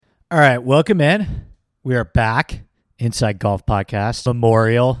All right, welcome in. We are back. Inside Golf Podcast,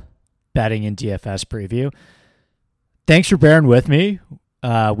 Memorial Betting and DFS Preview. Thanks for bearing with me.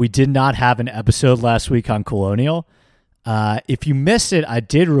 We did not have an episode last week on Colonial. If you missed it, I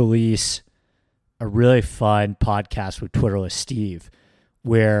did release a really fun podcast with Twitterless Steve,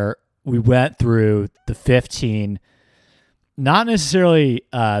 where we went through the 15, not necessarily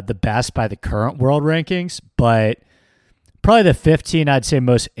the best by the current world rankings, but probably the 15, I'd say,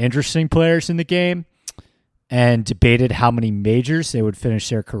 most interesting players in the game, and debated how many majors they would finish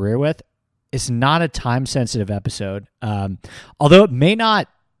their career with. It's not a time-sensitive episode, although it may not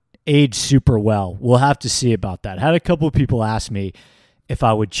age super well. We'll have to see about that. I had a couple of people ask me if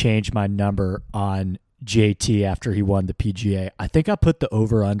I would change my number on JT after he won the PGA. I think I put the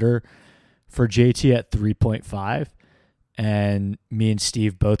over-under for JT at 3.5, and me and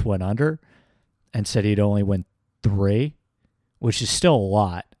Steve both went under and said he'd only win 3, which is still a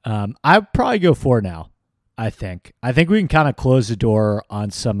lot. I'd probably go 4 now, I think. I think we can kind of close the door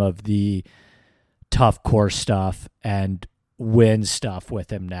on some of the tough course stuff and win stuff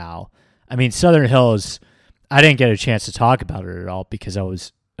with him now. I mean, Southern Hills, I didn't get a chance to talk about it at all because I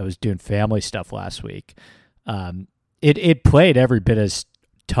was doing family stuff last week. It played every bit as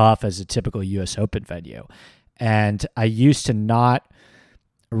tough as a typical U.S. Open venue. And I used to not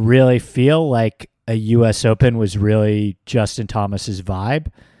really feel like a U.S. Open was really Justin Thomas's vibe,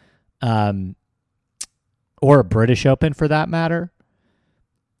 or a British Open for that matter.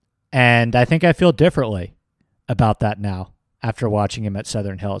 And I think I feel differently about that now after watching him at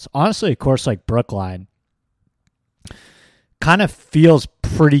Southern Hills. Honestly, a course like Brookline kind of feels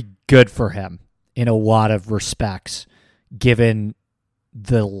pretty good for him in a lot of respects, given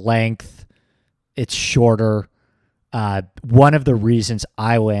the length. It's shorter. One of the reasons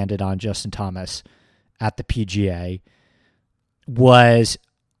I landed on Justin Thomas at the PGA was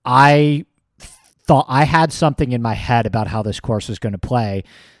I thought I had something in my head about how this course was going to play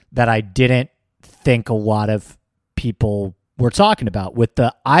that I didn't think a lot of people were talking about.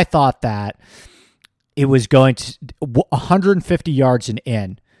 I thought that it was going to 150 yards and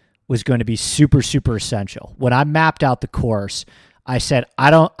in was going to be super, super essential. When I mapped out the course, I said, I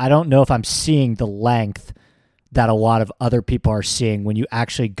don't know if I'm seeing the length that a lot of other people are seeing when you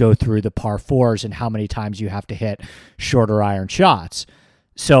actually go through the par fours and how many times you have to hit shorter iron shots.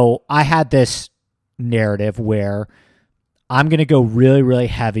 So I had this narrative where I'm going to go really, really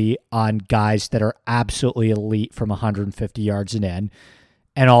heavy on guys that are absolutely elite from 150 yards and in,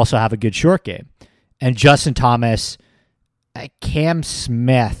 and also have a good short game. And Justin Thomas, Cam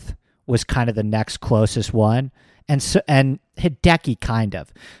Smith was kind of the next closest one, and Hideki kind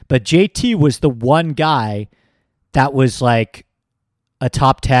of. But JT was the one guy that was like a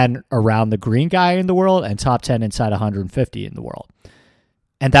top 10 around the green guy in the world and top 10 inside 150 in the world.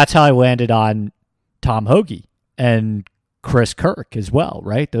 And that's how I landed on Tom Hoge and Chris Kirk as well,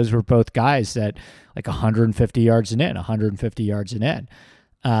 right? Those were both guys that like 150 yards and in, 150 yards and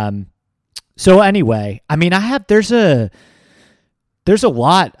in. So anyway, I mean, there's a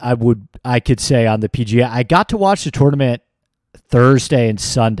lot I could say on the PGA. I got to watch the tournament Thursday and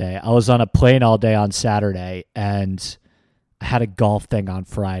Sunday. I was on a plane all day on Saturday, and I had a golf thing on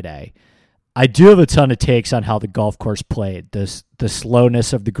Friday. I do have a ton of takes on how the golf course played. The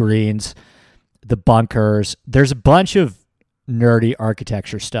slowness of the greens, the bunkers. There's a bunch of nerdy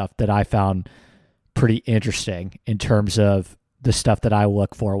architecture stuff that I found pretty interesting in terms of the stuff that I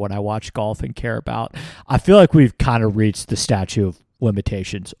look for when I watch golf and care about. I feel like we've kind of reached the statute of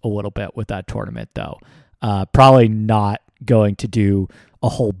limitations a little bit with that tournament, though. Probably not going to do a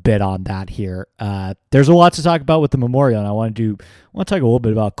whole bit on that here. There's a lot to talk about with the Memorial, and I want to talk a little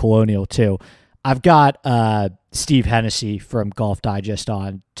bit about Colonial too. I've got Steve Hennessy from Golf Digest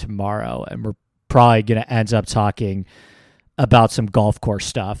on tomorrow, and we're probably going to end up talking about some golf course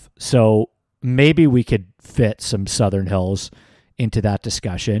stuff. So maybe we could fit some Southern Hills into that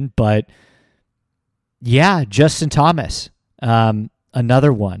discussion. But yeah, Justin Thomas,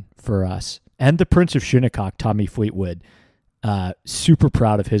 another one for us. And the Prince of Shinnecock, Tommy Fleetwood. Super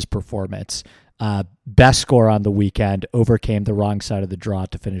proud of his performance. Best score on the weekend, overcame the wrong side of the draw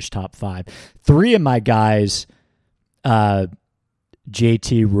to finish top 5. 3 of my guys,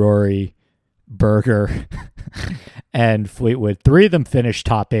 JT, Rory, Berger, and Fleetwood, 3 of them finished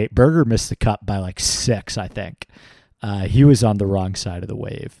top 8. Berger missed the cut by like 6, I think. He was on the wrong side of the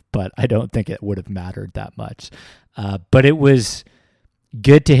wave, but I don't think it would have mattered that much. But it was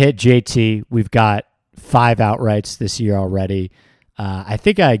good to hit JT. We've got 5 outrights this year already. I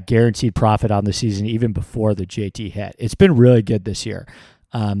think I guaranteed profit on the season even before the JT hit. It's been really good this year.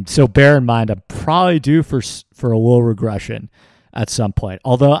 So bear in mind, I'm probably due for a little regression at some point.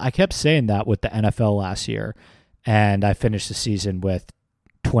 Although I kept saying that with the NFL last year, and I finished the season with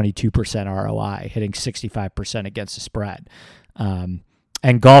 22% ROI, hitting 65% against the spread.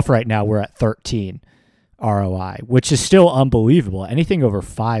 And golf right now, we're at 13 ROI, which is still unbelievable. Anything over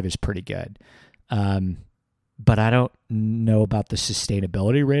 5 is pretty good. But I don't know about the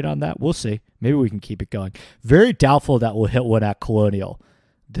sustainability rate on that. We'll see. Maybe we can keep it going. Very doubtful that we'll hit one at Colonial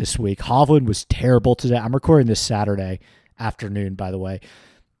this week. Hovland was terrible today. I'm recording this Saturday afternoon, by the way.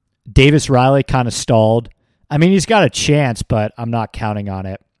 Davis Riley kind of stalled. I mean, he's got a chance, but I'm not counting on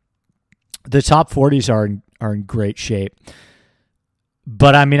it. The top 40s are in great shape.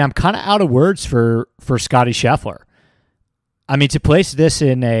 But, I mean, I'm kind of out of words for Scottie Scheffler. I mean, to place this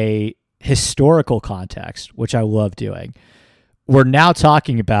in a historical context, which I love doing, we're now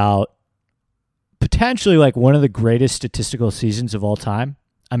talking about potentially like one of the greatest statistical seasons of all time.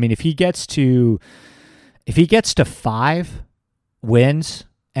 I mean, if he gets to 5 wins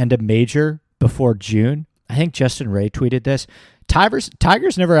and a major before June, I think Justin Ray tweeted this.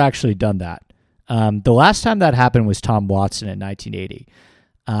 Tiger's never actually done that. The last time that happened was Tom Watson in 1980.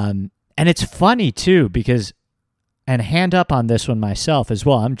 And it's funny too, because, and hand up on this one myself as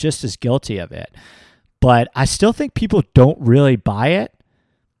well, I'm just as guilty of it, but I still think people don't really buy it.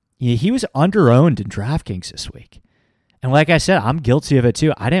 He was under-owned in DraftKings this week. And like I said, I'm guilty of it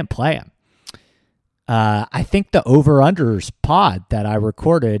too. I didn't play him. I think the over-unders pod that I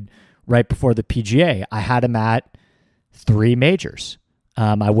recorded right before the PGA, I had him at 3 majors.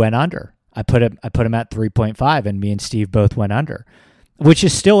 I went under. I put him at 3.5, and me and Steve both went under, which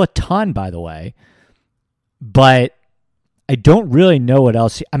is still a ton, by the way. But I don't really know what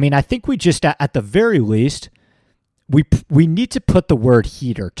else. I mean, I think we just, at the very least, we need to put the word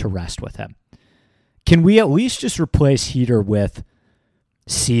heater to rest with him. Can we at least just replace heater with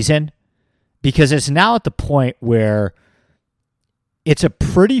season? Because it's now at the point where it's a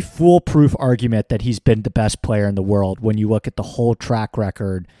pretty foolproof argument that he's been the best player in the world when you look at the whole track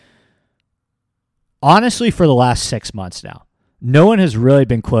record. Honestly, for the last 6 months now, no one has really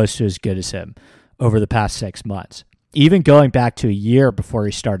been close to as good as him over the past 6 months. Even going back to a year before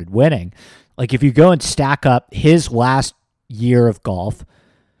he started winning, like if you go and stack up his last year of golf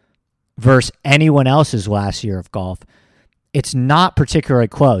versus anyone else's last year of golf, it's not particularly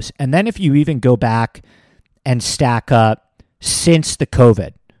close. And then if you even go back and stack up since the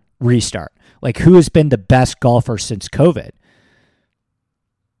COVID restart, like who has been the best golfer since COVID,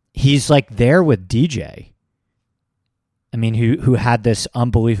 he's like there with DJ. I mean, who had this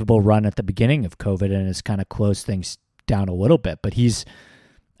unbelievable run at the beginning of COVID and has kind of closed things down a little bit. But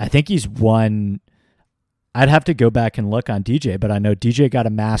I think he's won. I'd have to go back and look on DJ, but I know DJ got a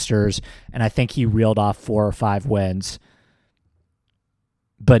Masters, and I think he reeled off 4 or 5 wins.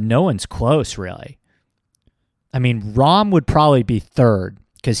 But no one's close, really. I mean, Rahm would probably be third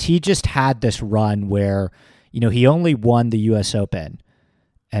because he just had this run where, he only won the U.S. Open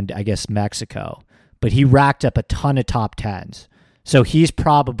and I guess Mexico, but he racked up a ton of top 10s. So he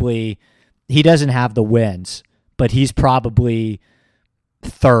doesn't have the wins, but he's probably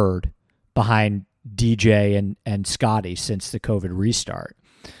third behind DJ and Scotty since the COVID restart.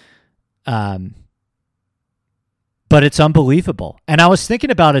 But it's unbelievable. And I was thinking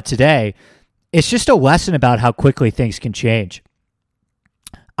about it today. It's just a lesson about how quickly things can change.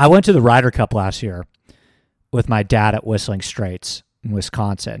 I went to the Ryder Cup last year with my dad at Whistling Straits in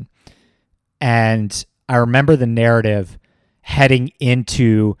Wisconsin. And I remember the narrative heading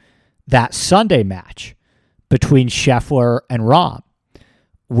into that Sunday match between Scheffler and Rahm,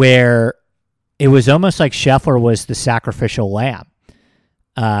 where it was almost like Scheffler was the sacrificial lamb.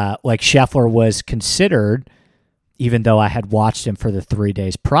 Like Scheffler was considered, even though I had watched him for the 3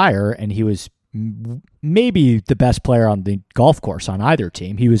 days prior, and he was maybe the best player on the golf course on either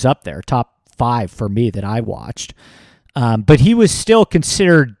team. He was up there, top 5 for me that I watched. But he was still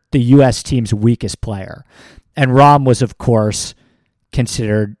considered the U.S. team's weakest player. And Rahm was, of course,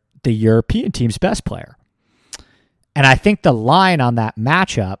 considered the European team's best player. And I think the line on that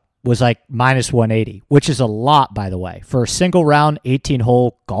matchup was like minus 180, which is a lot, by the way. For a single round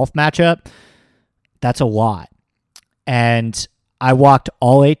 18-hole golf matchup, that's a lot. And I walked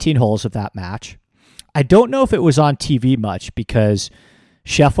all 18 holes of that match. I don't know if it was on TV much because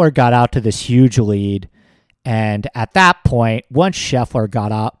Scheffler got out to this huge lead. And at that point, once Scheffler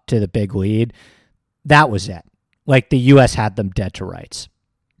got out to the big lead, that was it. Like the U.S. had them dead to rights.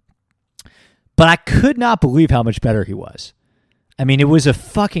 But I could not believe how much better he was. I mean, it was a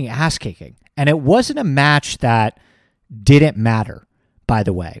fucking ass-kicking. And it wasn't a match that didn't matter, by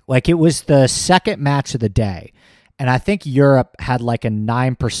the way. Like, it was the second match of the day. And I think Europe had like a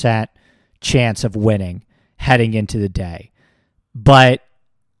 9% chance of winning heading into the day. But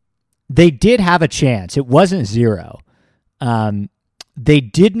they did have a chance. It wasn't 0. They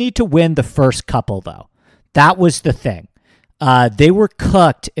did need to win the first couple, though. That was the thing. They were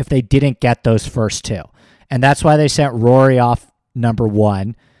cooked if they didn't get those first 2. And that's why they sent Rory off number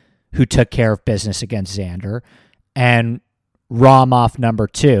 1, who took care of business against Xander, and Rahm off number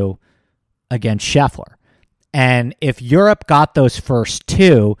 2 against Scheffler. And if Europe got those first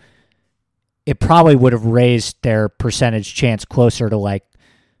 2, it probably would have raised their percentage chance closer to like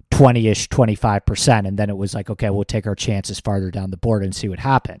 20-ish, 25%. And then it was like, okay, we'll take our chances farther down the board and see what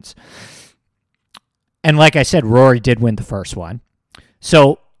happens. And like I said, Rory did win the first one.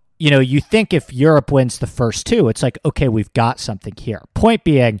 So, you think if Europe wins the first 2, it's like, okay, we've got something here. Point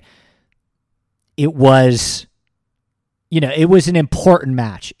being, it was an important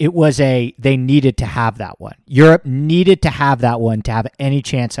match. They needed to have that one. Europe needed to have that one to have any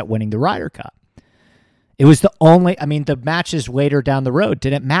chance at winning the Ryder Cup. It was the matches later down the road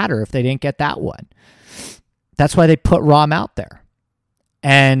didn't matter if they didn't get that one. That's why they put Rahm out there.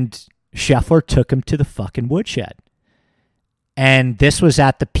 And Scheffler took him to the fucking woodshed. And this was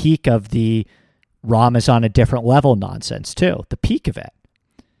at the peak of the Rahm is on a different level nonsense too. The peak of it.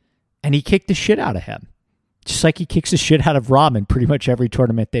 And he kicked the shit out of him. Just like he kicks the shit out of Rahm in pretty much every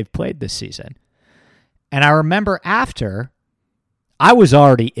tournament they've played this season. And I remember after, I was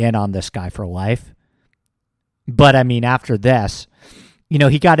already in on this guy for life. But after this,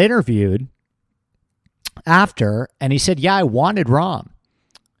 he got interviewed after, and he said, yeah, I wanted Rahm.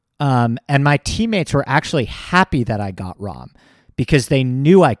 And my teammates were actually happy that I got Rahm because they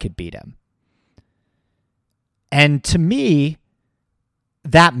knew I could beat him. And to me,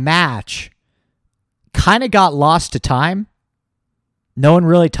 that match kind of got lost to time. No one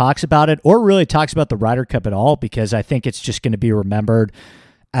really talks about it or really talks about the Ryder Cup at all because I think it's just going to be remembered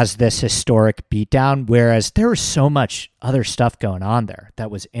as this historic beatdown, whereas there was so much other stuff going on there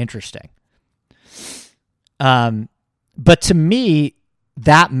that was interesting. But to me,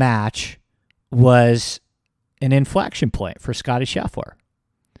 that match was an inflection point for Scottie Scheffler,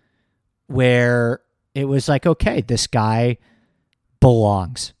 where it was like, okay, this guy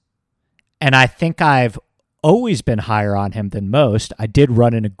belongs. And I think I've always been higher on him than most. I did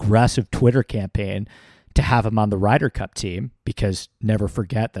run an aggressive Twitter campaign to have him on the Ryder Cup team because never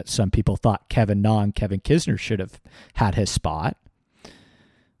forget that some people thought Kevin Na and Kevin Kisner should have had his spot.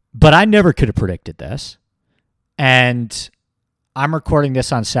 But I never could have predicted this. And I'm recording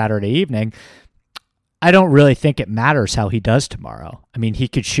this on Saturday evening. I don't really think it matters how he does tomorrow. He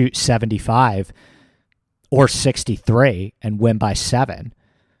could shoot 75 or 63 and win by 7.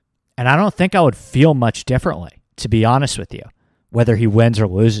 And I don't think I would feel much differently, to be honest with you, whether he wins or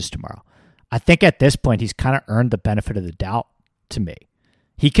loses tomorrow. I think at this point, he's kind of earned the benefit of the doubt to me.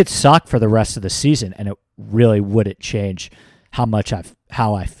 He could suck for the rest of the season, and it really wouldn't change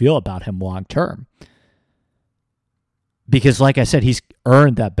how I feel about him long term. Because like I said, he's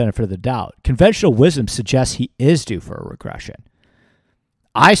earned that benefit of the doubt. Conventional wisdom suggests he is due for a regression.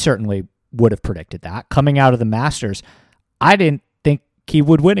 I certainly would have predicted that. Coming out of the Masters, I didn't think he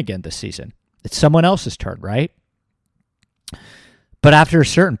would win again this season. It's someone else's turn, right? But after a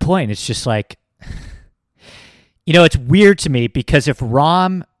certain point, it's just like, it's weird to me because if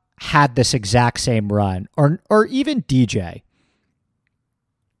Rahm had this exact same run, or even DJ,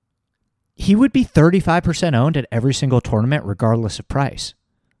 he would be 35% owned at every single tournament, regardless of price.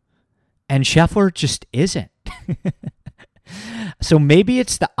 And Scheffler just isn't. So maybe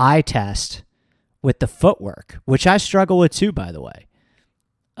it's the eye test with the footwork, which I struggle with too, by the way.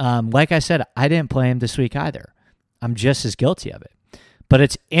 Like I said, I didn't play him this week either. I'm just as guilty of it. But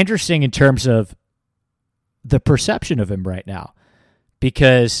it's interesting in terms of the perception of him right now,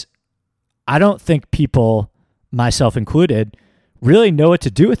 because I don't think people, myself included, really know what to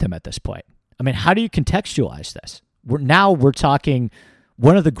do with him at this point. How do you contextualize this? We're talking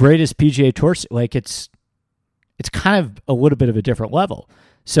one of the greatest PGA Tours. Like it's kind of a little bit of a different level.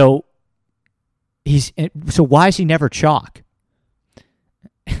 So why is he never chalk?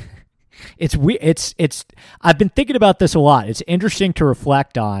 It's weird. I've been thinking about this a lot. It's interesting to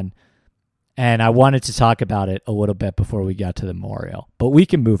reflect on, and I wanted to talk about it a little bit before we got to the memorial, but we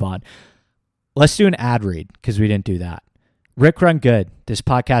can move on. Let's do an ad read because we didn't do that. Rick Run Good. This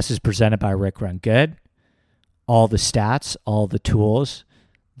podcast is presented by Rick Run Good. All the stats, all the tools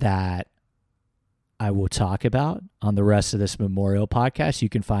that I will talk about on the rest of this memorial podcast, you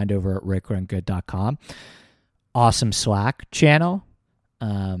can find over at rickrungood.com. Awesome Slack channel.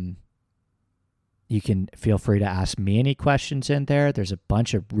 You can feel free to ask me any questions in there. There's a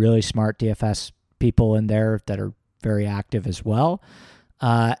bunch of really smart DFS people in there that are very active as well.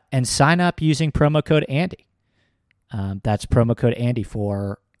 And sign up using promo code Andy. That's promo code Andy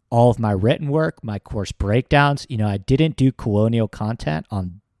for all of my written work, my course breakdowns. I didn't do Colonial content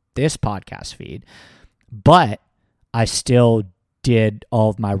on this podcast feed, but I still did all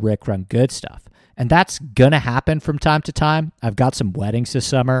of my Rick Run Good stuff. And that's going to happen from time to time. I've got some weddings this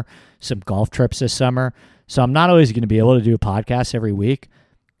summer, some golf trips this summer. So I'm not always going to be able to do a podcast every week.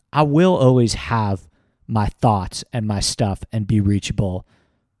 I will always have my thoughts and my stuff and be reachable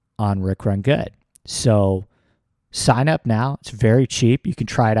on Rick Run Good. So sign up now. It's very cheap. You can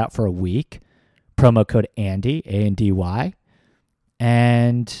try it out for a week. Promo code Andy, A-N-D-Y,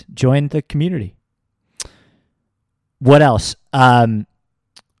 and join the community. What else?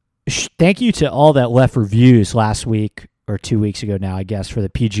 Thank you to all that left reviews last week or 2 weeks ago now, I guess, for the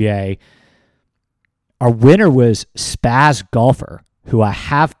PGA. Our winner was Spaz Golfer, who I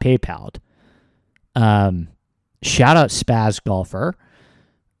have PayPal'd. Shout out Spaz Golfer.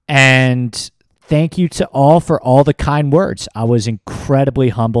 And thank you to all for all the kind words. I was incredibly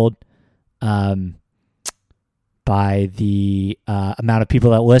humbled by the amount of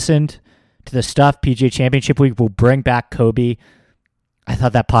people that listened to the stuff. PGA Championship Week will bring back Kobe. I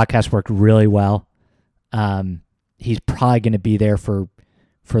thought that podcast worked really well. He's probably going to be there for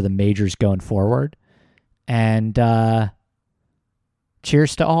the majors going forward. And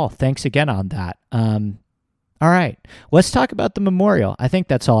cheers to all. Thanks again on that. All right, let's talk about the Memorial. I think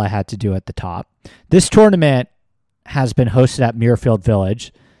that's all I had to do at the top. This tournament has been hosted at Muirfield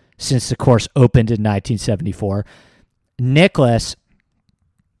Village since the course opened in 1974. Nicklaus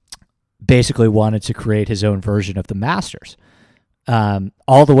basically wanted to create his own version of the Masters,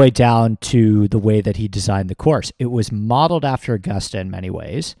 all the way down to the way that he designed the course. It was modeled after Augusta in many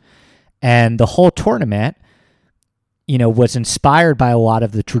ways, and the whole tournament, was inspired by a lot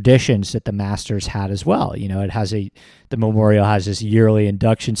of the traditions that the Masters had as well. It has the Memorial has this yearly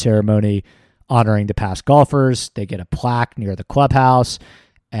induction ceremony honoring the past golfers. They get a plaque near the clubhouse,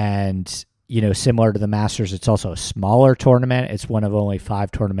 and similar to the Masters, it's also a smaller tournament. It's one of only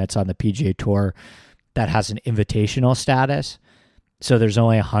 5 tournaments on the PGA Tour that has an invitational status. So there's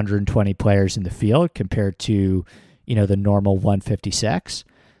only 120 players in the field compared to, the normal 156.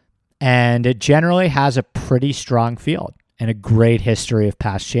 And it generally has a pretty strong field and a great history of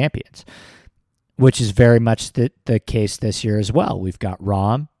past champions, which is very much the case this year as well. We've got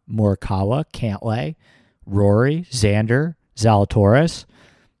Rahm, Morikawa, Cantlay, Rory, Xander, Zalatoris,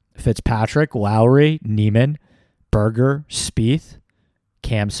 Fitzpatrick, Lowry, Neiman, Berger, Spieth,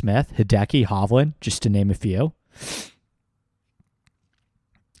 Cam Smith, Hideki, Hovland, just to name a few.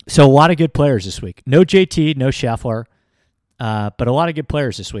 So a lot of good players this week. No JT, no Scheffler, but a lot of good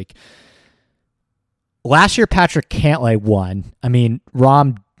players this week. Last year, Patrick Cantlay won. I mean,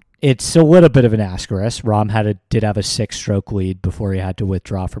 Rahm, it's a little bit of an asterisk. Rahm did have a 6-stroke lead before he had to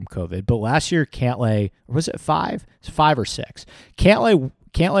withdraw from COVID. But last year, Cantlay, was it 5? It's 5 or 6.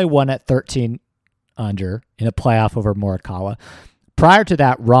 Cantlay won at 13 under in a playoff over Morikawa. Prior to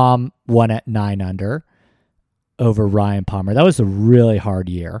that, Rahm won at 9 under over Ryan Palmer. That was a really hard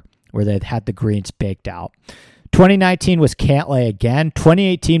year where they had the greens baked out. 2019 was Cantlay again.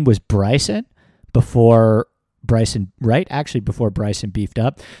 2018 was Bryson before Bryson beefed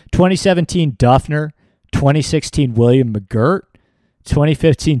up. 2017, Duffner. 2016, William McGirt.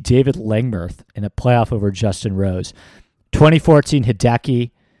 2015, David Langmuir in a playoff over Justin Rose. 2014,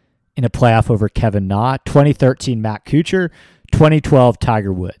 Hideki in a playoff over Kevin Na. 2013, Matt Kuchar. 2012,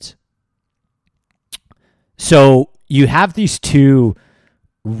 Tiger Woods. So you have these 2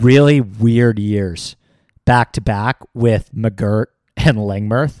 really weird years back to back with McGirt and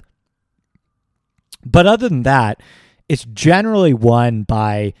Langmuir. But other than that, it's generally won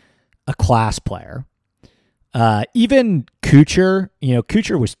by a class player. Even Kuchar,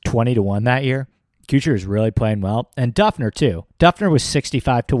 Kuchar was 20-1 that year. Kuchar is really playing well. And Duffner too. Duffner was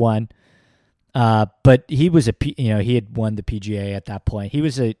 65-1. But he was he had won the PGA at that point. He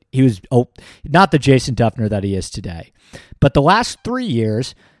was not the Jason Duffner that he is today. But the last 3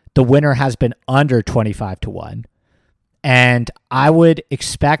 years, the winner has been under 25-1. And I would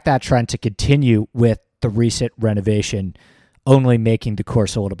expect that trend to continue with the recent renovation only making the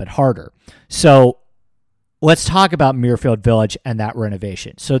course a little bit harder. So let's talk about Muirfield Village and that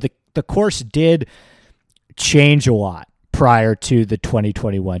renovation. So the course did change a lot prior to the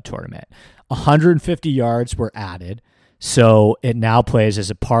 2021 tournament. 150 yards were added, so it now plays as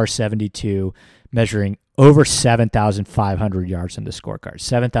a par 72, measuring over 7,500 yards on the scorecard,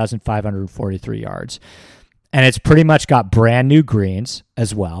 7,543 yards. And it's pretty much got brand new greens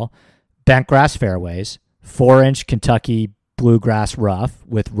as well, bent grass fairways, 4-inch Kentucky bluegrass rough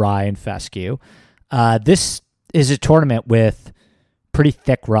with rye and fescue. This is a tournament with pretty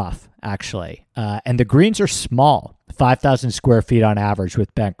thick rough, actually. And the greens are small, 5,000 square feet on average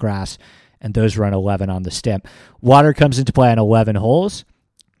with bent grass, and those run 11 on the stimp. Water comes into play on 11 holes.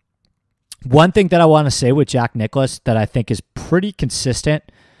 One thing that I want to say with Jack Nicklaus that I think is pretty consistent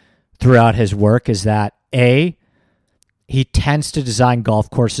throughout his work is that, A, he tends to design golf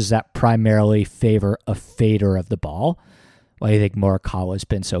courses that primarily favor a fader of the ball. Why do you think Morikawa's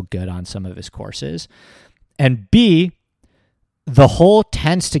been so good on some of his courses? And B, the hole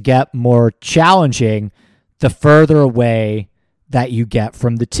tends to get more challenging the further away that you get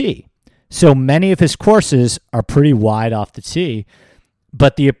from the tee. So many of his courses are pretty wide off the tee,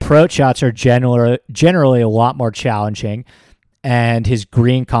 but the approach shots are generally a lot more challenging, and his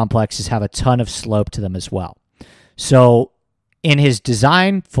green complexes have a ton of slope to them as well. So in his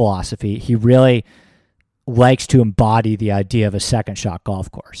design philosophy, he really likes to embody the idea of a second shot golf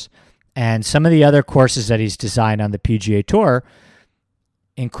course. And some of the other courses that he's designed on the PGA Tour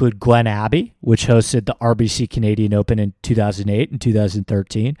include Glen Abbey, which hosted the RBC Canadian Open in 2008 and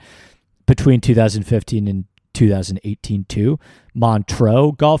 2013, between 2015 and 2018 too.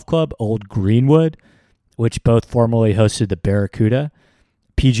 Montreux Golf Club, Old Greenwood, which both formerly hosted the Barracuda.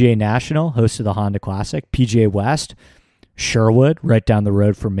 PGA National hosted the Honda Classic. PGA West, Sherwood, right down the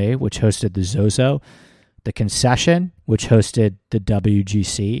road from me, which hosted the Zozo. The Concession, which hosted the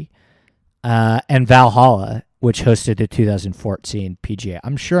WGC. And Valhalla, which hosted the 2014 PGA.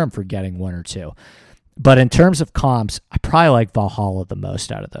 I'm sure I'm forgetting one or two. But in terms of comps, I probably like Valhalla the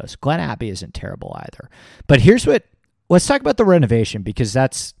most out of those. Glen Abbey isn't terrible either. But let's talk about the renovation, because I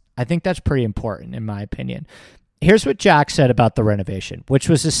think that's pretty important in my opinion. Here's what Jack said about the renovation, which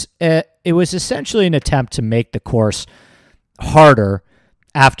was it was essentially an attempt to make the course harder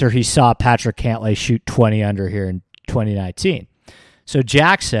after he saw Patrick Cantlay shoot 20 under here in 2019. So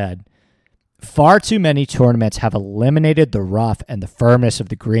Jack said, far too many tournaments have eliminated the rough and the firmness of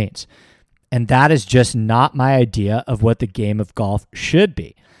the greens, and that is just not my idea of what the game of golf should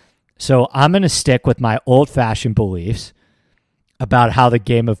be. So I'm going to stick with my old-fashioned beliefs about how the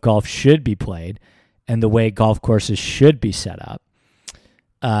game of golf should be played and the way golf courses should be set up.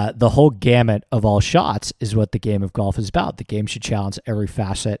 The whole gamut of all shots is what the game of golf is about. The game should challenge every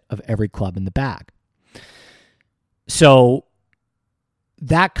facet of every club in the bag. So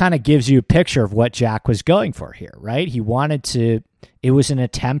that kind of gives you a picture of what Jack was going for here, right? It was an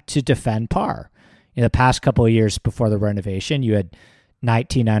attempt to defend par. In the past couple of years before the renovation, you had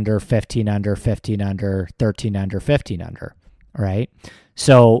 19 under, 15 under, 15 under, 13 under, 15 under, right?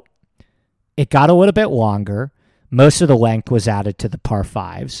 So it got a little bit longer. Most of the length was added to the par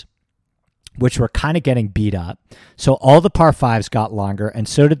fives, which were kind of getting beat up. So all the par fives got longer, and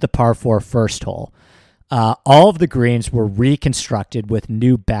so did the par four first hole. All of the greens were reconstructed with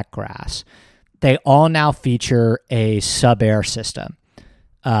new bet grass. They all now feature a sub-air system,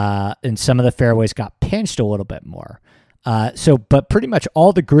 and some of the fairways got pinched a little bit more. But pretty much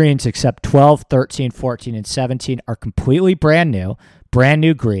all the greens except 12, 13, 14, and 17 are completely brand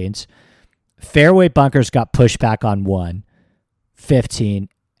new greens. Fairway bunkers got pushed back on 1, 15,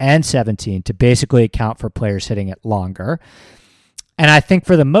 and 17 to basically account for players hitting it longer. And I think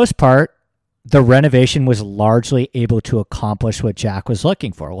for the most part, the renovation was largely able to accomplish what Jack was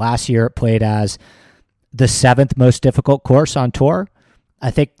looking for. Last year, it played as the 7th most difficult course on tour.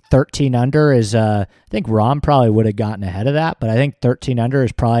 I think 13 under is, I think Rahm probably would have gotten ahead of that, but I think 13 under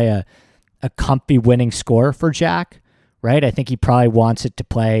is probably a comfy winning score for Jack, right? I think he probably wants it to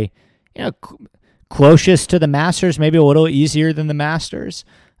play, closest to the Masters, maybe a little easier than the Masters.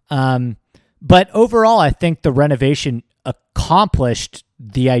 But overall, I think the renovation accomplished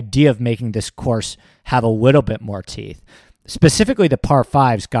the idea of making this course have a little bit more teeth. Specifically, the par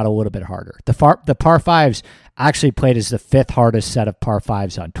fives got a little bit harder. The par fives actually played as the 5th hardest set of par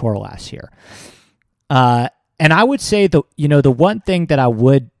fives on tour last year. And I would say the one thing that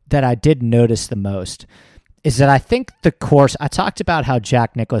I did notice the most is that I think the course, I talked about how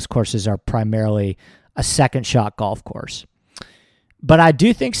Jack Nicklaus courses are primarily a second shot golf course. But I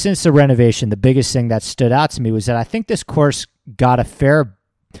do think since the renovation, the biggest thing that stood out to me was that I think this course got a fair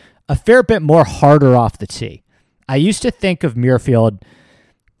bit more harder off the tee. I used to think of Muirfield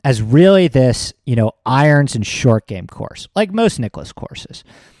as really this, irons and short game course, like most Nicklaus courses.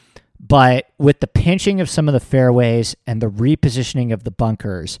 But with the pinching of some of the fairways and the repositioning of the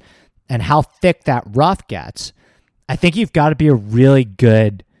bunkers and how thick that rough gets, I think you've got to be a really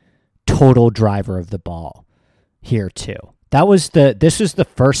good total driver of the ball here too. This was the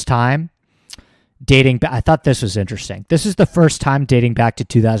first time dating back. I thought this was interesting. This is the first time dating back to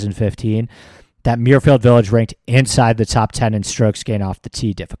 2015 that Muirfield Village ranked inside the top 10 in strokes gained off the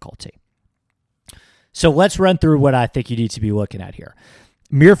tee difficulty. So let's run through what I think you need to be looking at here.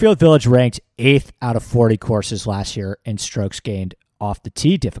 Muirfield Village ranked 8th out of 40 courses last year in strokes gained off the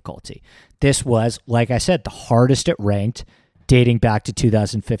tee difficulty. This was, like I said, the hardest it ranked dating back to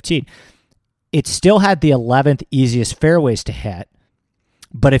 2015. It still had the 11th easiest fairways to hit,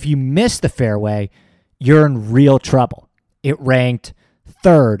 but if you miss the fairway, you're in real trouble. It ranked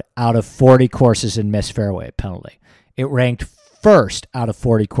 3rd out of 40 courses in missed fairway penalty. It ranked 1st out of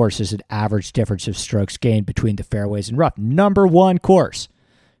 40 courses in average difference of strokes gained between the fairways and rough. Number 1 course.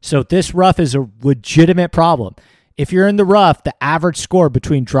 So this rough is a legitimate problem. If you're in the rough, the average score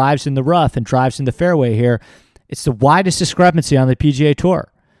between drives in the rough and drives in the fairway here, it's the widest discrepancy on the PGA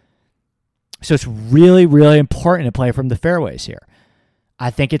Tour. So it's really, really important to play from the fairways here.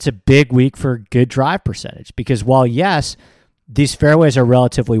 I think it's a big week for good drive percentage because while, yes, these fairways are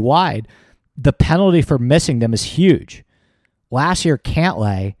relatively wide, the penalty for missing them is huge. Last year,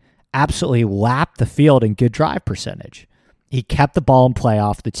 Cantlay absolutely lapped the field in good drive percentage. He kept the ball in play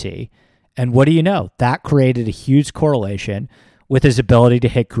off the tee. And what do you know? That created a huge correlation with his ability to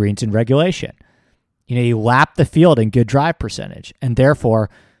hit greens in regulation. He lapped the field in good drive percentage and therefore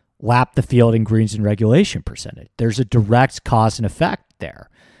lapped the field in greens in regulation percentage. There's a direct cause and effect there.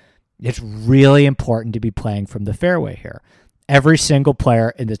 It's really important to be playing from the fairway here. Every single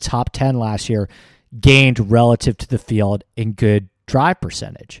player in the top 10 last year gained relative to the field in good drive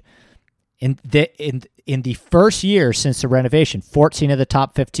percentage. In the first year since the renovation, 14 of the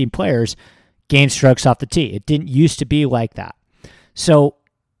top 15 players gained strokes off the tee. It didn't used to be like that. So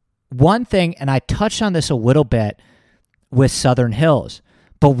one thing, and I touched on this a little bit with Southern Hills,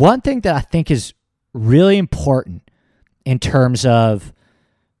 but one thing that I think is really important in terms of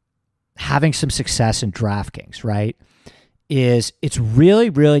having some success in DraftKings, right, is it's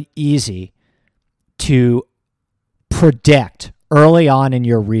really, really easy to predict early on in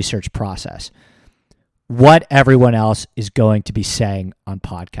your research process what everyone else is going to be saying on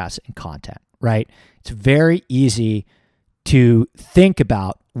podcasts and content, right? It's very easy to think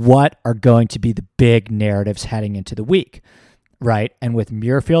about what are going to be the big narratives heading into the week, right? And with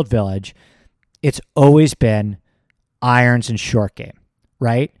Muirfield Village, it's always been irons and short game,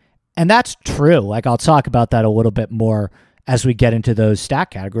 right? And that's true. Like, I'll talk about that a little bit more as we get into those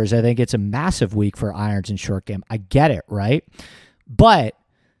stat categories. I think it's a massive week for irons and short game. I get it, right? But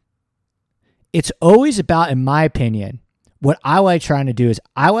it's always about, in my opinion, what I like trying to do is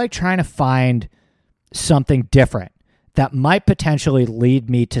I like trying to find something different that might potentially lead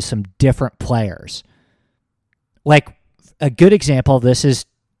me to some different players. Like, a good example of this is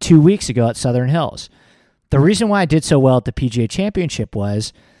 2 weeks ago at Southern Hills. The reason why I did so well at the PGA Championship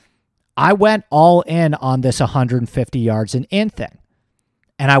was I went all in on this 150 yards and in thing.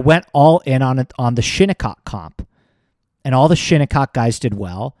 And I went all in on it on the Shinnecock comp. And all the Shinnecock guys did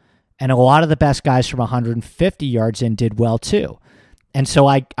well. And a lot of the best guys from 150 yards in did well too. And so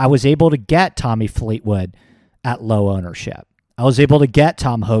I was able to get Tommy Fleetwood at low ownership. I was able to get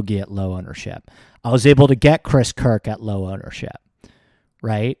Tom Hoge at low ownership. I was able to get Chris Kirk at low ownership,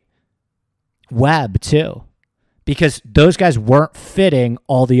 right? Webb too. Because those guys weren't fitting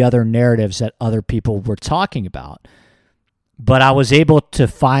all the other narratives that other people were talking about. But I was able to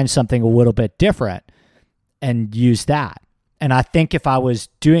find something a little bit different and use that. And I think if I was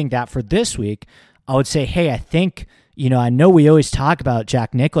doing that for this week, I would say, hey, I think, I know we always talk about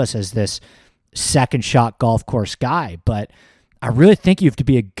Jack Nicklaus as this second shot golf course guy, but I really think you have to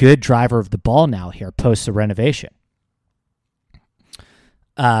be a good driver of the ball now here post the renovation.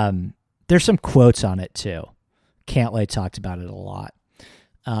 There's some quotes on it too. Cantlay talked about it a lot.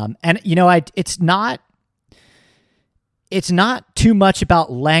 It's not too much about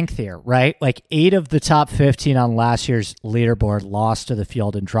length here, right? Like 8 of the top 15 on last year's leaderboard lost to the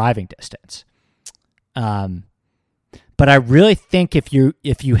field in driving distance. But I really think if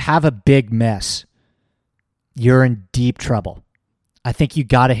you have a big miss, you're in deep trouble. I think you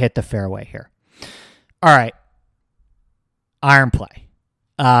got to hit the fairway here. All right. Iron play.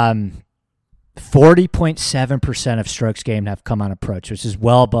 40.7% of strokes gained have come on approach, which is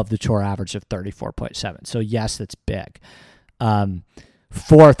well above the tour average of 34.7. So yes, that's big.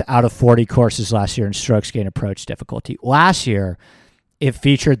 4th out of 40 courses last year in strokes gained approach difficulty. Last year, it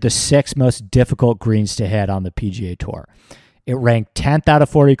featured the 6th most difficult greens to hit on the PGA Tour. It ranked 10th out of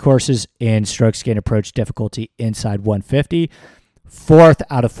 40 courses in strokes gained approach difficulty inside 150. 4th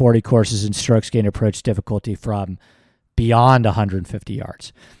out of 40 courses in strokes gained approach difficulty from beyond 150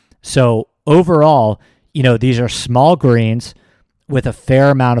 yards. So overall, these are small greens with a fair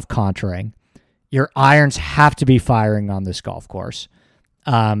amount of contouring. Your irons have to be firing on this golf course.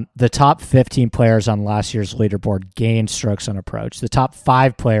 The top 15 players on last year's leaderboard gained strokes on approach. The top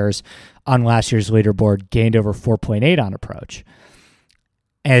 5 players on last year's leaderboard gained over 4.8 on approach.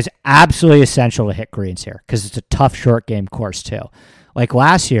 And it's absolutely essential to hit greens here because it's a tough short game course too. Like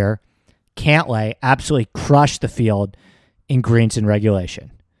last year, Cantlay absolutely crushed the field in greens in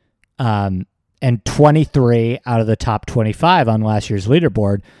regulation. And 23 out of the top 25 on last year's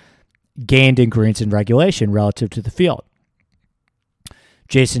leaderboard gained in greens in regulation relative to the field.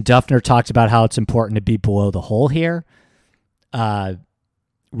 Jason Dufner talked about how it's important to be below the hole here.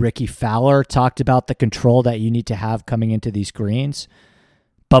 Ricky Fowler talked about the control that you need to have coming into these greens.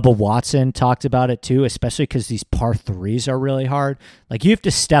 Bubba Watson talked about it too, especially because these par threes are really hard. Like you have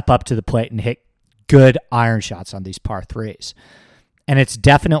to step up to the plate and hit good iron shots on these par threes. And it's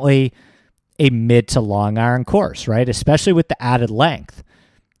definitely a mid to long iron course, right? Especially with the added length.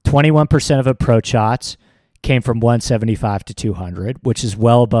 21% of approach shots came from 175 to 200, which is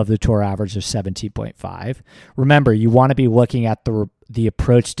well above the tour average of 17.5. Remember, you want to be looking at the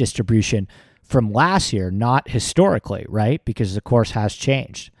approach distribution from last year, not historically, right? Because the course has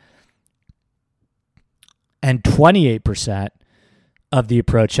changed. And 28% of the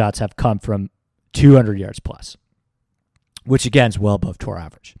approach shots have come from 200 yards plus, which again is well above tour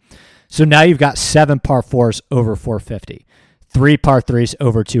average. So now you've got 7 par 4s over 450, 3 par 3s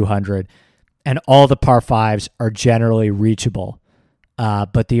over 200, and all the par 5s are generally reachable.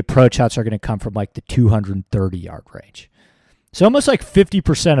 But the approach shots are going to come from like the 230 yard range. So almost like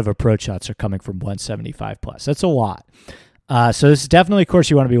 50% of approach shots are coming from 175 plus. That's a lot. So this is definitely a course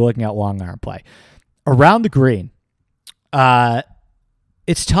you want to be looking at long iron play. Around the green,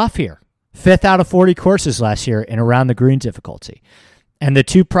 it's tough here. 5th out of 40 courses last year in around the green difficulty. And the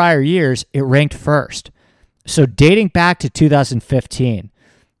 2 prior years, it ranked first. So dating back to 2015,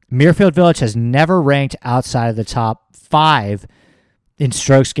 Muirfield Village has never ranked outside of the top 5 in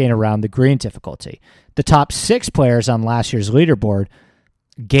strokes gained around the green difficulty. The top 6 players on last year's leaderboard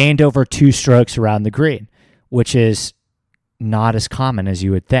gained over 2 strokes around the green, which is not as common as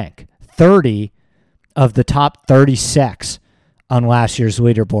you would think. 30 of the top 36 on last year's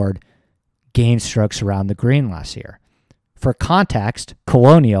leaderboard gained strokes around the green last year. For context,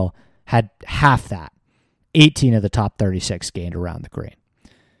 Colonial had half that. 18 of the top 36 gained around the green.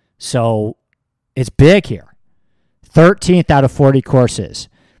 So it's big here. 13th out of 40 courses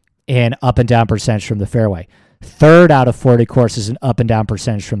in up and down percentage from the fairway. 3rd out of 40 courses in up and down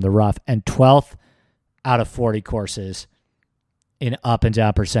percentage from the rough. And 12th out of 40 courses in up and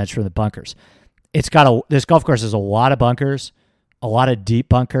down percentage from the bunkers. This golf course has a lot of bunkers, a lot of deep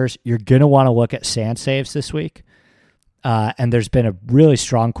bunkers. You're going to want to look at sand saves this week. And there's been a really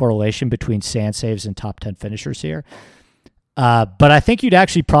strong correlation between sand saves and top 10 finishers here. But I think you'd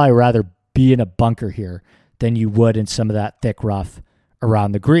actually probably rather be in a bunker here than you would in some of that thick rough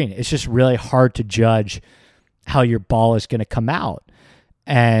around the green. It's just really hard to judge how your ball is going to come out.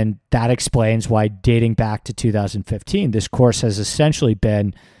 And that explains why, dating back to 2015, this course has essentially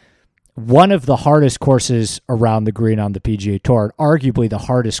been one of the hardest courses around the green on the PGA Tour, arguably the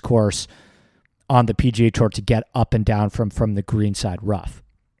hardest course on the PGA Tour to get up and down from the green side rough.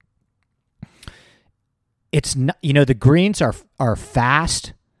 It's not, the greens are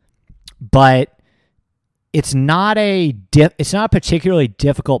fast, but it's not a particularly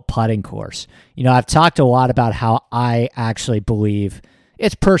difficult putting course. I've talked a lot about how I actually believe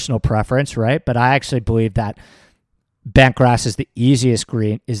it's personal preference, right? But I actually believe that bentgrass is the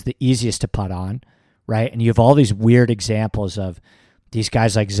easiest to putt on, right? And you have all these weird examples of these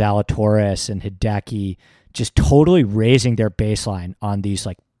guys like Zalatoris and Hideki just totally raising their baseline on these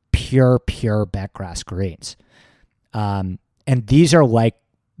like pure bentgrass greens. And these are like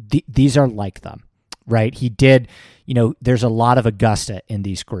them, right? He did, there's a lot of Augusta in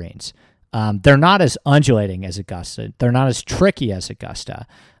these greens. They're not as undulating as Augusta. They're not as tricky as Augusta.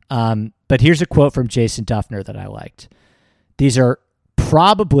 But here's a quote from Jason Dufner that I liked. These are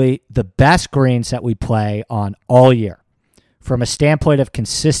probably the best greens that we play on all year, from a standpoint of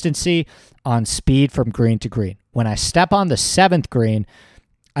consistency on speed from green to green. When I step on the 7th green,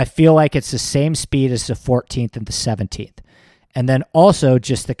 I feel like it's the same speed as the 14th and the 17th. And then also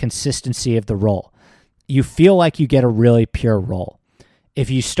just the consistency of the roll. You feel like you get a really pure roll. If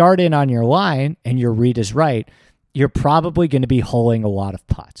you start in on your line and your read is right, you're probably going to be holing a lot of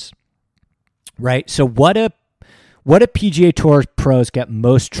putts, right? So what a PGA Tour pros get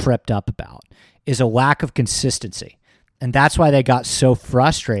most tripped up about is a lack of consistency. And that's why they got so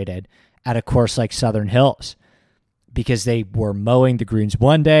frustrated at a course like Southern Hills, because they were mowing the greens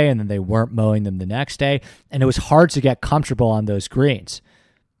one day and then they weren't mowing them the next day. And it was hard to get comfortable on those greens,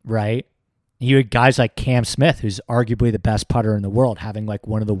 right? You had guys like Cam Smith, who's arguably the best putter in the world, having like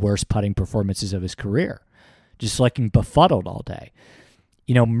one of the worst putting performances of his career, just looking befuddled all day.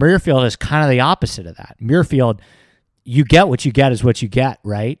 Muirfield is kind of the opposite of that. Muirfield, you get what you get is what you get,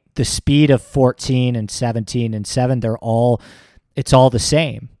 right? The speed of 14 and 17 and 7, it's all the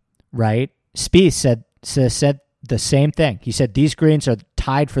same, right? Spieth said the same thing. He said these greens are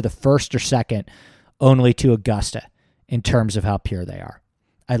tied for the first or second only to Augusta in terms of how pure they are.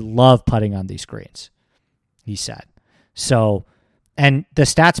 I love putting on these greens, he said. So, and the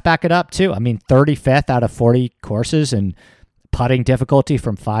stats back it up too. I mean, 35th out of 40 courses and putting difficulty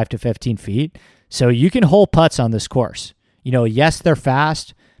from 5 to 15 feet. So you can hole putts on this course. Yes, they're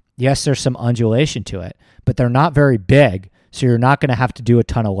fast. Yes, there's some undulation to it, but they're not very big. So you're not going to have to do a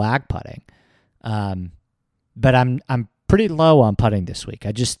ton of lag putting. But I'm pretty low on putting this week.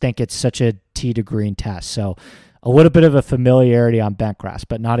 I just think it's such a tee to green test. So a little bit of a familiarity on bent grass,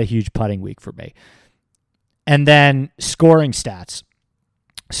 but not a huge putting week for me. And then scoring stats.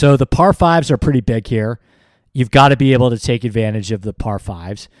 So the par fives are pretty big here. You've got to be able to take advantage of the par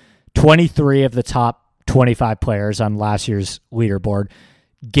fives. 23 of the top 25 players on last year's leaderboard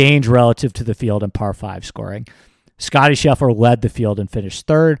gained relative to the field in par five scoring. Scottie Scheffler led the field and finished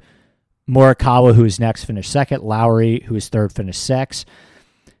third. Morikawa, who is next, finished second. Lowry, who is third, finished sixth.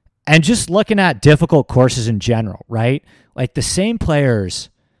 And just looking at difficult courses in general, right? Like the same players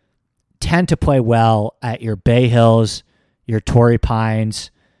tend to play well at your Bay Hills, your Torrey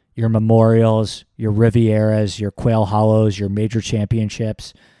Pines, your Memorials, your Rivieras, your Quail Hollows, your major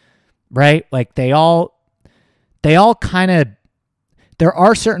championships, right? Like they all kind of, there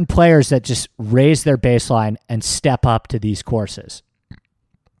are certain players that just raise their baseline and step up to these courses.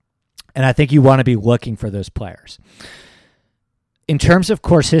 And I think you want to be looking for those players. In terms of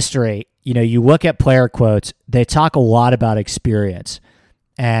course history, you look at player quotes, they talk a lot about experience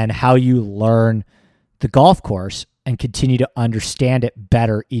and how you learn the golf course and continue to understand it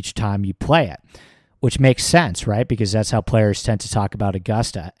better each time you play it, which makes sense, right? Because that's how players tend to talk about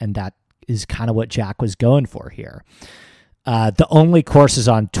Augusta, and that is kind of what Jack was going for here. The only courses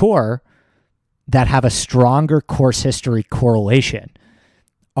on tour that have a stronger course history correlation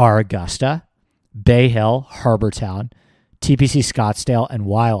are Augusta, Bay Hill, Harbour Town, TPC Scottsdale, and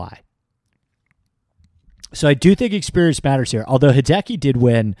Waialae. So I do think experience matters here, although Hideki did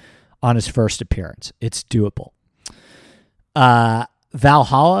win on his first appearance. It's doable.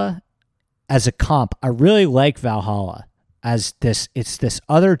 Valhalla as a comp, I really like Valhalla as it's this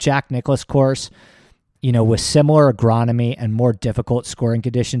other Jack Nicklaus course, with similar agronomy and more difficult scoring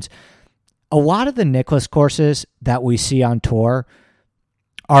conditions. A lot of the Nicklaus courses that we see on tour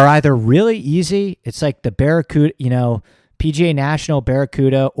are either really easy, it's like the Barracuda, PGA National,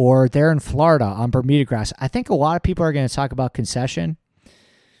 Barracuda, or they're in Florida on Bermuda grass. I think a lot of people are going to talk about concession.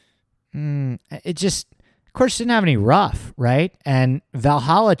 Of course, didn't have any rough, right? And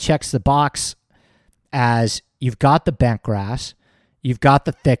Valhalla checks the box as you've got the bent grass, you've got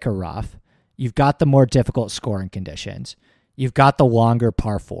the thicker rough, you've got the more difficult scoring conditions, you've got the longer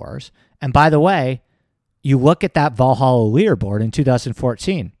par fours. And by the way, you look at that Valhalla leaderboard in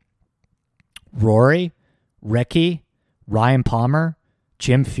 2014. Rory, Ricky, Ryan Palmer,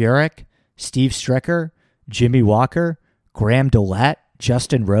 Jim Furyk, Steve Stricker, Jimmy Walker, Graham Dillette,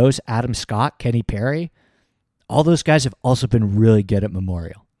 Justin Rose, Adam Scott, Kenny Perry. All those guys have also been really good at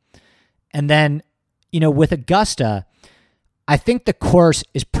Memorial. And then, with Augusta, I think the course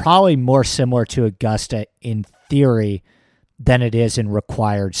is probably more similar to Augusta in theory than it is in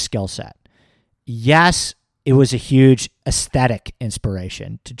required skill set. Yes, it was a huge aesthetic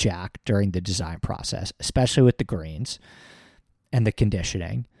inspiration to Jack during the design process, especially with the greens and the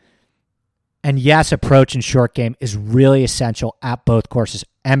conditioning. And yes, approach and short game is really essential at both courses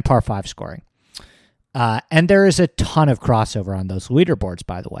and par 5 scoring. And there is a ton of crossover on those leaderboards,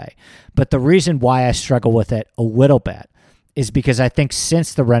 by the way. But the reason why I struggle with it a little bit is because I think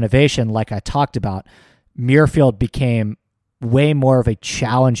since the renovation, like I talked about, Muirfield became way more of a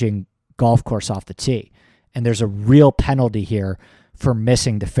challenging golf course off the tee. And there's a real penalty here for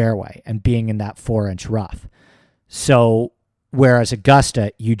missing the fairway and being in that 4-inch rough. So whereas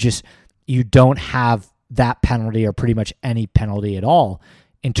Augusta, you don't have that penalty or pretty much any penalty at all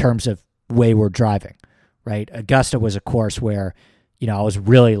in terms of wayward driving, right? Augusta was a course where, I was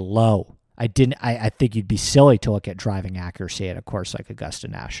really low. I think you'd be silly to look at driving accuracy at a course like Augusta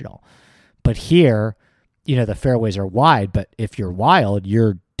National. But here, the fairways are wide, but if you're wild,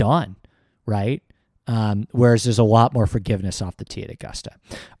 you're done, right? Whereas there's a lot more forgiveness off the tee at Augusta.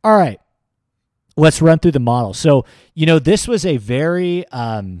 All right, let's run through the model. So, this was a very,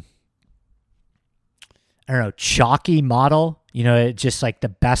 chalky model. Just like the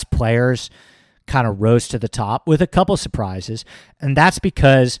best players kind of rose to the top with a couple surprises. And that's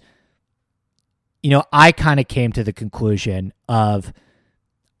because, I kind of came to the conclusion of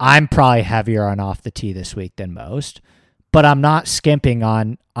I'm probably heavier on off the tee this week than most, but I'm not skimping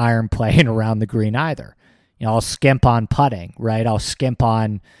on iron play and around the green either. I'll skimp on putting, right? I'll skimp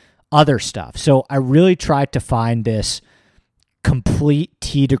on other stuff. So I really tried to find this complete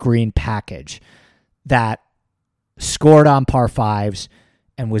tee to green package that scored on par fives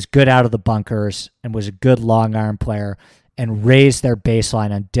and was good out of the bunkers and was a good long iron player and raised their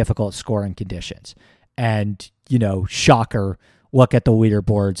baseline on difficult scoring conditions. And, shocker, look at the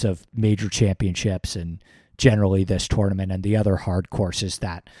leaderboards of major championships and generally this tournament and the other hard courses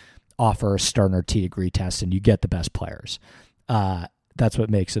that offer a sterner tee degree test, and you get the best players. That's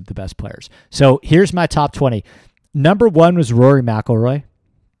what makes them the best players. So here's my top 20. Number 1 was Rory McIlroy.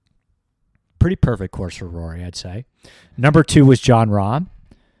 Pretty perfect course for Rory, I'd say. Number 2 was Jon Rahm.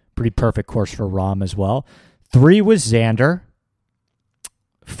 Pretty perfect course for Rahm as well. 3 was Xander.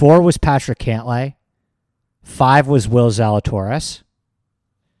 4 was Patrick Cantlay. 5 was Will Zalatoris.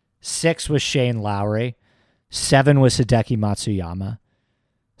 6 was Shane Lowry. 7 was Hideki Matsuyama.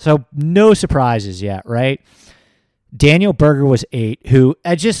 So no surprises yet, right? Daniel Berger was 8, who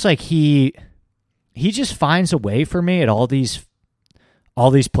I just he just finds a way for me at all these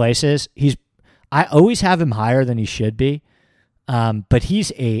places. I always have him higher than he should be, but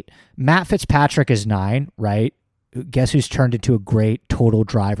he's 8. Matt Fitzpatrick is 9, right? Guess who's turned into a great total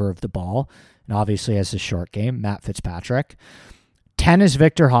driver of the ball, and obviously has a short game, Matt Fitzpatrick. 10 is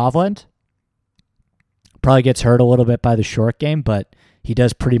Victor Hovland. Probably gets hurt a little bit by the short game, but he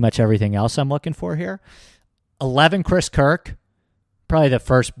does pretty much everything else I'm looking for here. 11, Chris Kirk. Probably the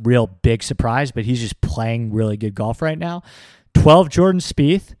first real big surprise, but he's just playing really good golf right now. 12, Jordan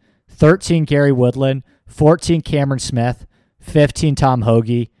Spieth. 13, Gary Woodland. 14, Cameron Smith. 15, Tom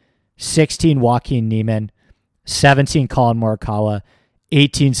Hoge. 16, Joaquin Niemann. 17, Colin Morikawa.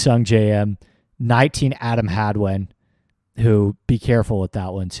 18, Sung J M. 19, Adam Hadwin, who, be careful with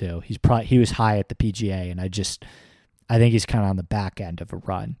that one too. He was high at the PGA, and I think he's kind of on the back end of a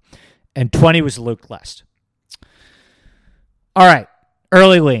run. And 20 was Luke List. All right,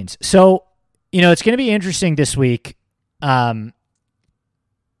 early leans. So, it's going to be interesting this week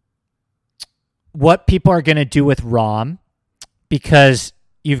what people are going to do with Rahm, because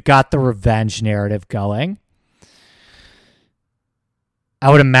you've got the revenge narrative going. I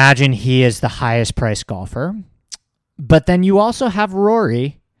would imagine he is the highest priced golfer. But then you also have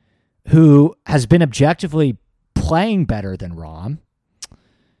Rory, who has been objectively playing better than Rahm.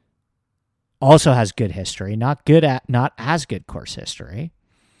 Also has good history, not as good course history.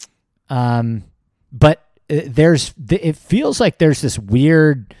 But it feels like there's this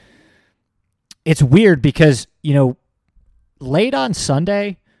weird. It's weird because, late on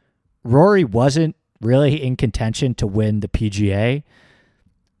Sunday, Rory wasn't really in contention to win the PGA,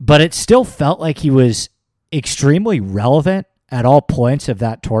 but it still felt like he was extremely relevant at all points of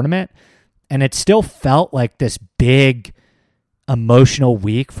that tournament. And it still felt like this big emotional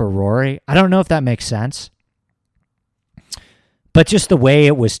week for Rory. I don't know if that makes sense, but just the way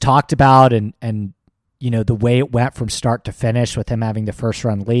it was talked about and the way it went from start to finish with him having the first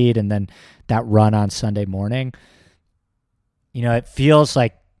run lead and then that run on Sunday morning, it feels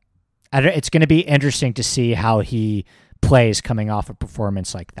like it's going to be interesting to see how he plays coming off a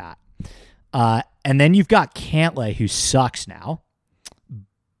performance like that. And then you've got Cantlay, who sucks now,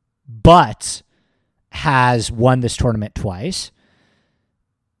 but has won this tournament twice.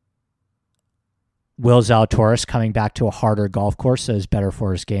 Will Zalatoris coming back to a harder golf course that is better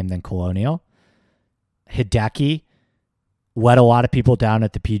for his game than Colonial. Hideki let a lot of people down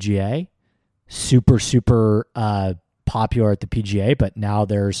at the PGA. Super popular at the PGA, but now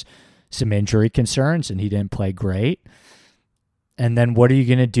there's some injury concerns and he didn't play great. And then what are you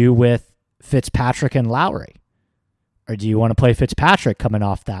going to do with Fitzpatrick and Lowry? Or do you want to play Fitzpatrick coming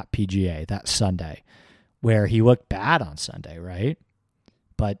off that PGA that Sunday where he looked bad on Sunday, right?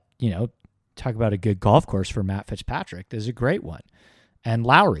 But, talk about a good golf course for Matt Fitzpatrick. This is a great one. And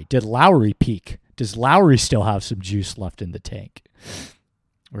Lowry, did Lowry peak? Does Lowry still have some juice left in the tank?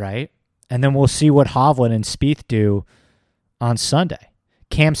 Right? And then we'll see what Hovland and Spieth do on Sunday.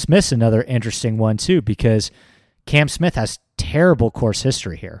 Cam Smith's another interesting one too, because Cam Smith has terrible course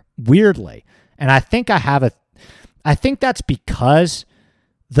history here, weirdly. And I think that's because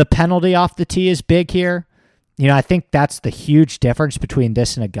the penalty off the tee is big here. I think that's the huge difference between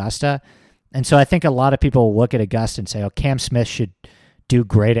this and Augusta. And so I think a lot of people look at Augusta and say, Cam Smith should do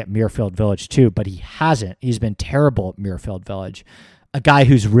great at Muirfield Village too, but he hasn't. He's been terrible at Muirfield Village. A guy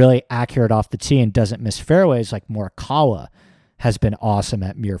who's really accurate off the tee and doesn't miss fairways like Morikawa has been awesome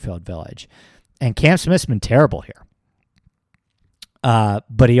at Muirfield Village. And Cam Smith's been terrible here.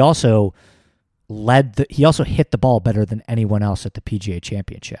 But he also hit the ball better than anyone else at the PGA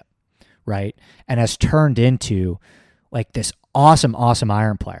Championship, right? And has turned into like this awesome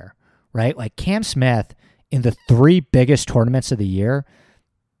iron player, right? Like Cam Smith in the 3 biggest tournaments of the year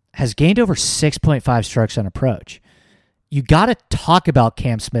has gained over 6.5 strokes on approach. You got to talk about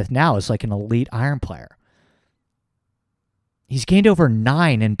Cam Smith now as like an elite iron player. He's gained over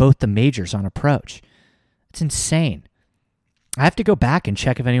 9 in both the majors on approach. It's insane. I have to go back and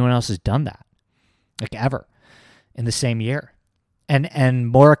check if anyone else has done that, like ever, in the same year. And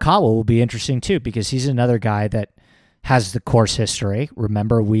Morikawa will be interesting too, because he's another guy that has the course history.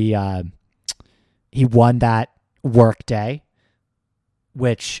 Remember, he won that Workday,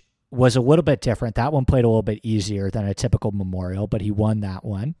 which was a little bit different. That one played a little bit easier than a typical Memorial, but he won that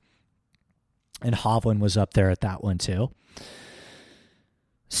one. And Hovland was up there at that one too.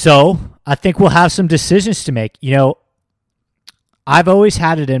 So I think we'll have some decisions to make. You know, I've always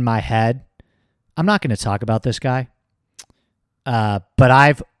had it in my head. I'm not going to talk about this guy, but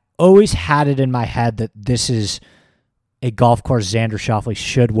I've always had it in my head that this is a golf course Xander Schauffele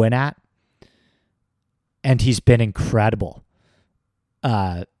should win at. And he's been incredible.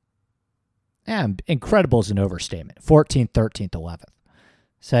 Incredible is an overstatement. 14th, 13th, 11th.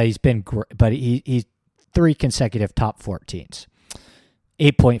 So he's been great, but he's 3 consecutive top 14s.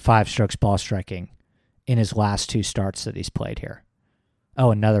 8.5 strokes ball striking in his last 2 starts that he's played here.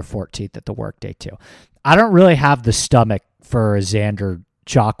 Oh, another 14th at the Workday too. I don't really have the stomach for a Xander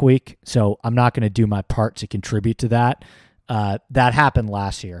Chalk Week, so I'm not going to do my part to contribute to that. That happened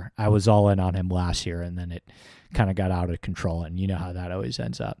last year. I was all in on him last year, and then it kind of got out of control, and you know how that always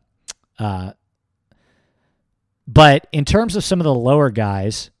ends up. But in terms of some of the lower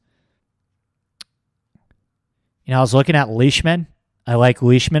guys, you know, I was looking at Leishman. I like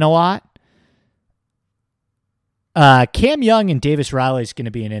Leishman a lot. Cam Young and Davis Riley is going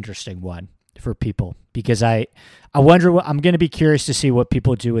to be an interesting one for people, because I wonder I'm going to be curious to see what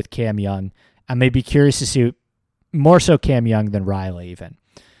people do with Cam Young. I may be curious to see more so Cam Young than Riley even.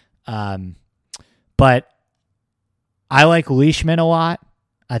 But I like Leishman a lot.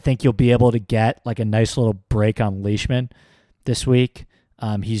 I think you'll be able to get like a nice little break on Leishman this week.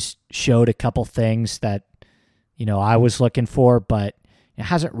 He's showed a couple things that, you know, I was looking for, but it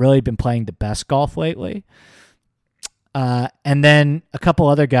hasn't really been playing the best golf lately. And then a couple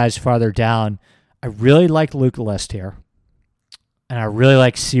other guys farther down. I really like Luke List here, and I really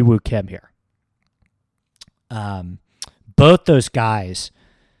like Siwoo Kim here. Both those guys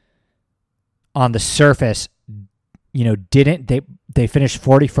on the surface, you know, they finished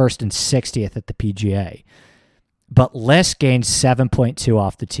 41st and 60th at the PGA, but List gained 7.2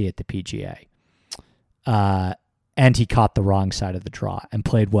 off the tee at the PGA. And he caught the wrong side of the draw and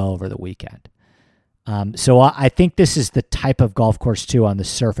played well over the weekend. So I think this is the type of golf course too on the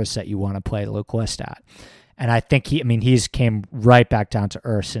surface that you want to play Luke List at. And I think he's came right back down to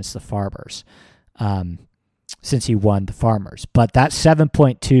earth since the Farmers, since he won the Farmers. But that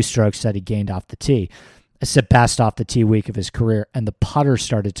 7.2 strokes that he gained off the tee, it's the best off the tee week of his career. And the putter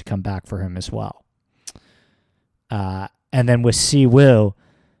started to come back for him as well. And then with Siwoo,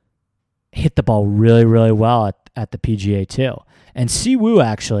 hit the ball really, really well at the PGA too. And Siwoo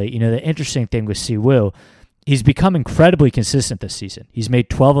actually, you know, the interesting thing with Siwoo, he's become incredibly consistent this season. He's made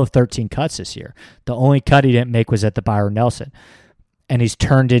 12 of 13 cuts this year. The only cut he didn't make was at the Byron Nelson. And he's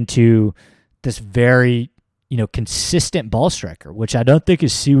turned into this very, you know, consistent ball striker, which I don't think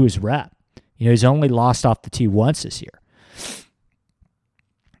is Siwoo's rep. You know, he's only lost off the tee once this year.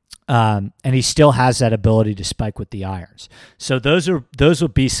 And he still has that ability to spike with the irons. So those will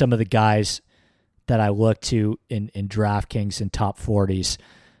be some of the guys that I look to in DraftKings and top 40s.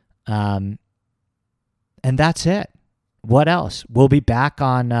 And that's it. What else? We'll be back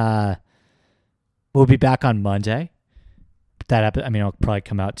on Monday. It'll probably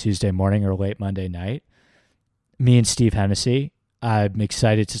come out Tuesday morning or late Monday night. Me and Steve Hennessy. I'm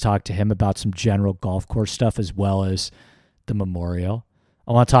excited to talk to him about some general golf course stuff as well as the Memorial.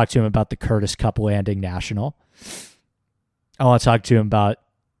 I want to talk to him about the Curtis Cup Landing National. I want to talk to him about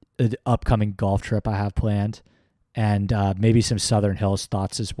the upcoming golf trip I have planned, and maybe some Southern Hills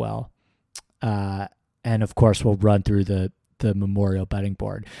thoughts as well. And of course, we'll run through the Memorial betting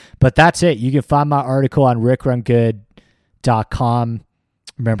board. But that's it. You can find my article on rickrungood.com.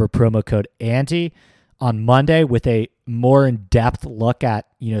 Remember, promo code Andy on Monday with a more in-depth look at,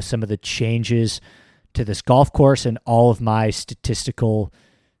 you know, some of the changes to this golf course and all of my statistical,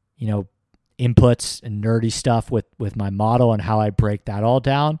 you know, inputs and nerdy stuff with my model and how I break that all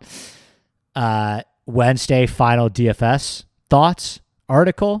down. Wednesday, final DFS thoughts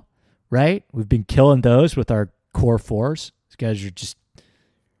article right? We've been killing those with our core fours. These guys are just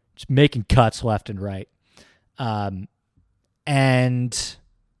making cuts left and right. And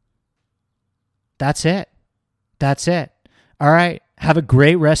that's it. That's it. All right. Have a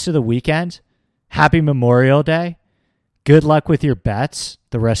great rest of the weekend. Happy Memorial Day. Good luck with your bets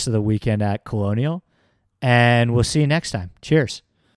the rest of the weekend at Colonial. And we'll see you next time. Cheers.